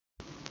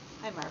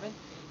Hi Marvin.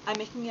 I'm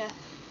making a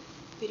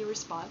video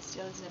response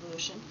to Aliens and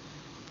Evolution,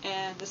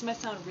 and this might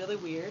sound really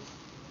weird,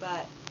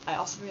 but I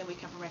also think that we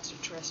come from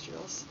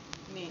extraterrestrials.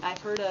 I mean, I've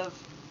heard of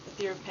the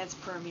theory of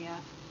panspermia,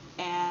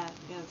 and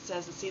it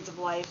says the seeds of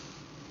life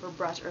were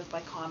brought to Earth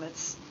by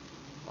comets.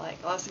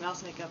 Like, a lot of them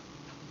also make up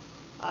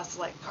us,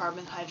 like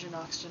carbon, hydrogen,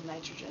 oxygen,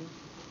 nitrogen,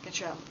 can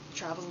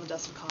travels in the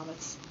dust of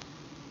comets.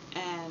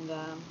 And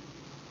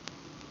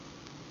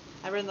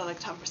I read that like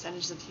top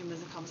percentages of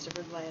humans and comets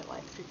differed by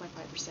like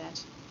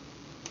 3.5%.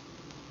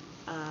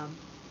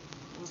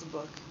 It was a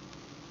book.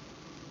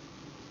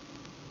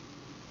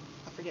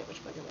 I forget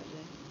which book I read it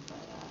in, but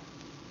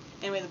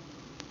anyway,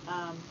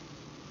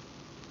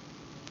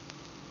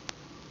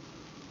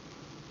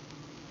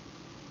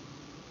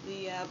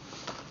 the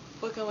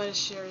book I want to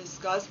share is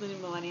God's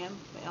Millennium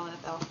by Alan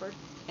F.Alford,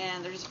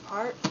 and there's a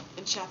part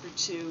in chapter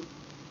 2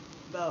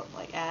 about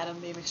like Adam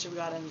being a mixture of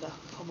God and the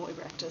Homo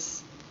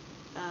erectus.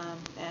 And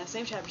the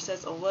same chapter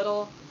says a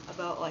little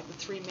about like the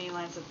three main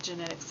lines of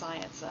genetic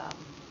science: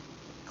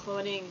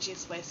 cloning, gene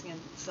splicing, and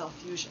cell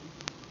fusion.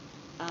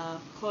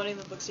 Cloning,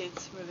 the book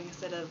states, removing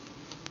instead of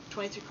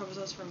 23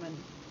 chromosomes from an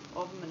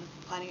ovum and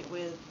planting it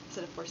with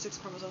instead of 46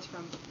 chromosomes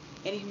from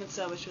any human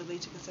cell, which would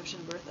lead to conception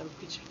and birth of a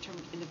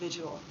predetermined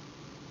individual.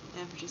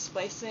 And for gene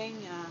splicing,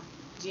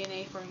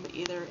 DNA forming by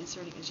either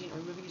inserting a gene or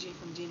removing a gene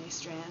from a DNA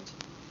strand.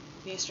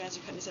 DNA strands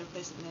are cut into separate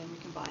places and then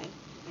recombined.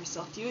 And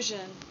cell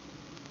fusion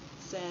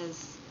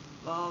says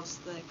involves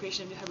the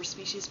creation of new hybrid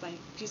species by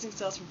fusing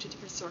cells from two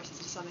different sources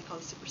into something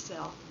called a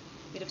supercell,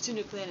 made of two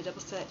nuclei and a double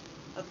set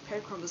of the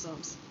paired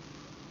chromosomes.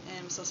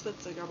 And cell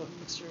splits, a garbled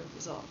mixture of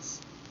results.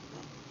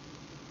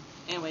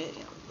 Anyway,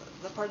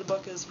 the part of the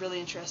book is really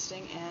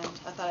interesting, and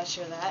I thought I'd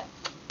share that.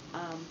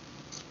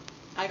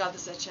 I got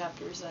this at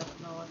Chapters. I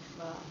don't know if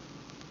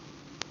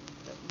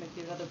that might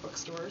be at other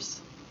bookstores,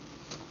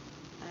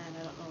 and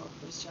I don't know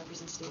if there's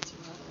Chapters in States or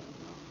not.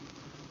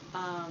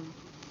 I don't know.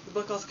 The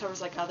book also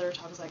covers like other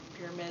topics like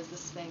pyramids, the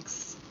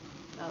Sphinx,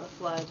 the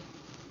flood,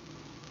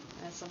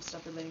 and some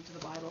stuff relating to the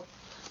Bible.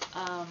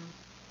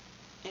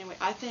 Anyway,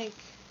 I think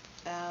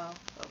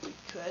we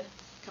could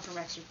come from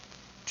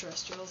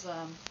extraterrestrials.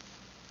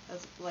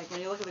 As, like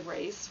when you look at the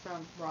grays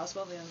from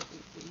Roswell, the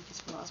ETs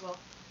from Roswell,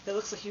 they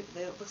look so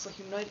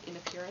humanoid in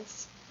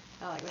appearance,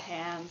 like the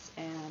hands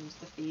and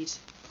the feet,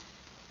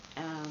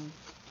 and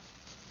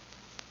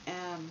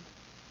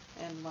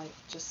like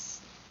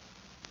just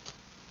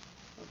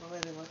the way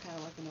they look, kind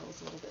of like the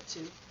nose a little bit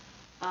too.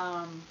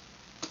 I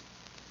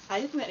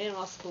didn't think that anyone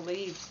else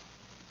believed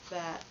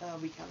that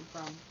we come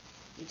from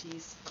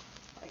ETs.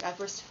 Like I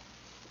first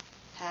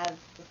had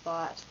the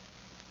thought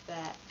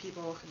that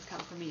people could come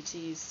from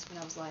ETs when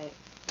I was like,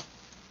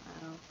 I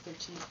don't know,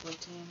 13,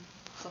 14,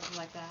 something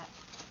like that.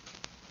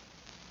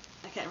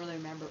 I can't really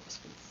remember, it was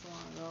so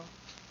long ago.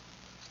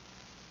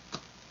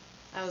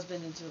 I was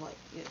been into like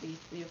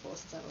UFOs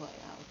since I was like,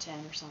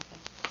 10 or something.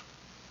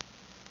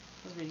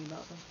 I was reading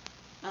about them.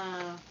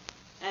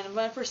 And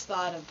when I first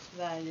thought of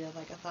that idea,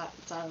 like I thought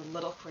it sounded a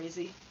little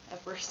crazy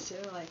at first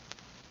too. Like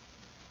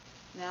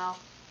now,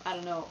 I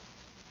don't know.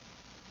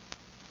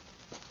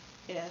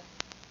 Yeah.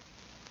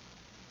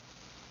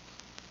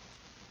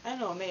 I don't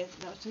know,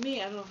 to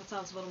me, I don't know if it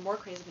sounds a little more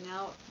crazy, but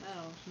now, I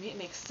don't know, to me it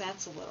makes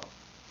sense a little,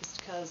 just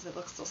because it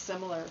looks so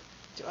similar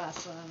to us,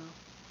 so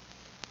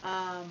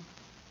I don't know.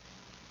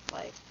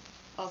 Like,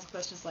 also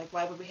questions like,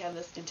 why would we have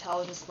this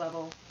intelligence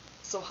level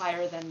so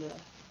higher than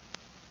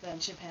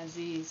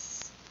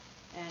chimpanzees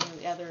and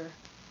the other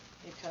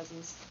ape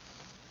cousins,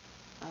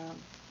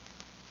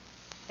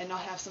 and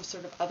not have some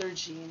sort of other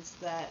genes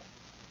that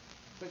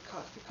would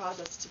cause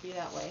us to be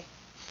that way.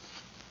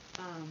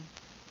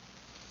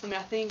 I mean,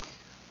 I think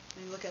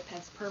when you look at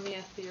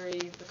panspermia theory,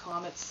 the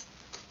comets,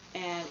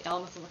 and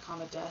elements of the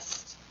comet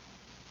dust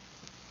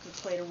could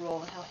play a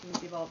role in how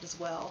humans evolved as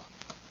well.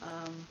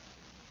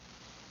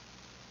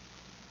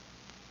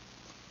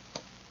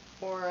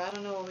 Or, I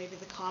don't know, maybe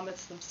the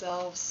comets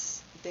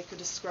themselves, they could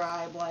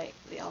describe like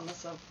the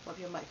elements of what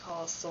people might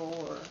call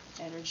soul or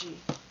energy,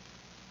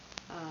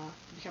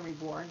 become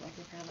reborn, like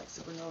they're kind of like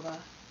supernova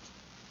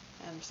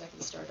and recycle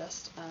the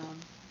stardust.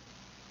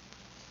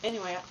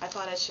 Anyway, I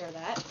thought I'd share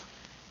that.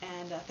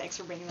 And thanks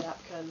for bringing that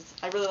up, because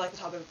I really like the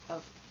topic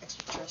of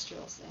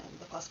extraterrestrials and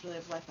the possibility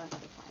of life on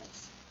other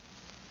planets.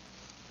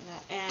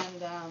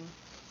 And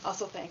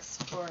also thanks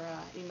for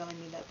emailing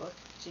me that book,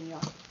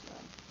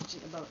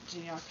 about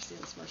geneocracy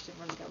and submerged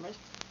in the government.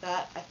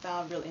 That I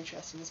found really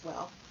interesting as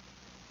well.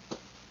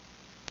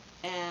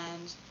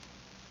 And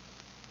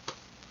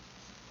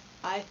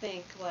I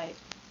think like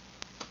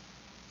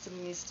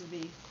something needs to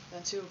be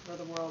done too for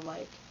the world.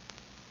 Like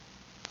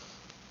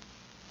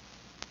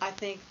I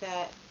think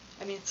that.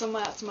 I mean, so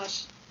much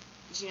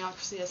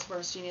geneocracy as far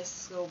as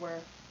geniuses go,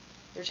 where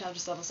their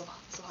intelligence levels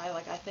so high.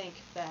 Like I think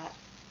that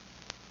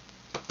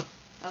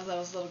I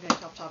was a little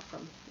getting off topic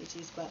from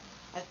ETs, but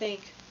I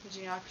think the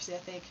geneocracy. I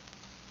think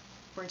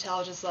for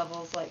intelligence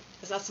levels, like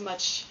it's not so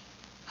much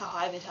how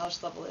high the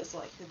intelligence level is.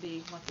 Like it could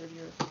be 130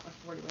 or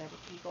 140, whatever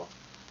people.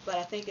 But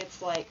I think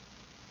it's like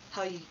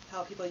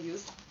how people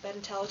use that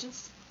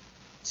intelligence.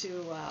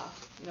 to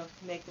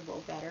make the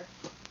world better.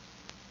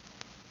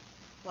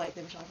 Like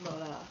they were talking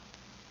about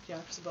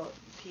just about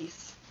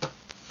peace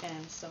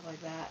and stuff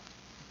like that,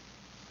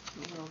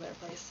 making the world a better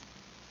place.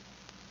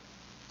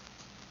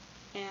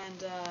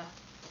 And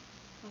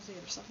let's see,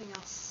 there's something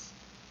else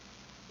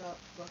about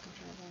the book I'm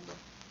trying to remember.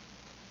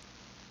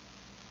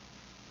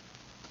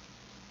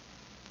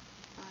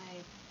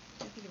 I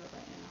can't think of it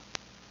right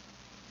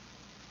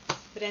now.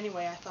 But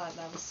anyway, I thought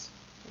that was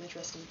an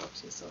interesting book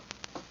too, so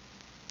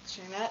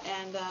sharing that.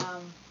 And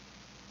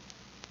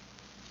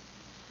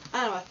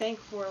I don't know, I think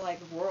for like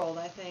the world,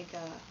 I think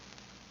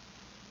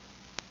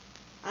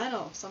I don't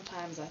know,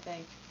 sometimes I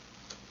think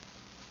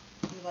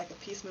there's like a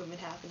peace movement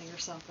happening or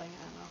something,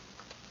 I don't know.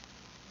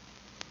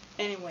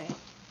 Anyway,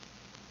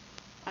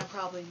 I'm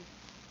probably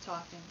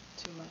talking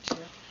too much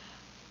here.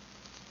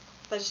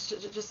 But I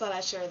just thought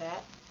I'd share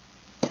that.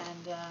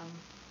 And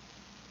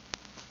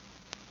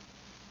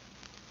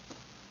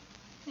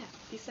yeah,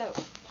 peace out.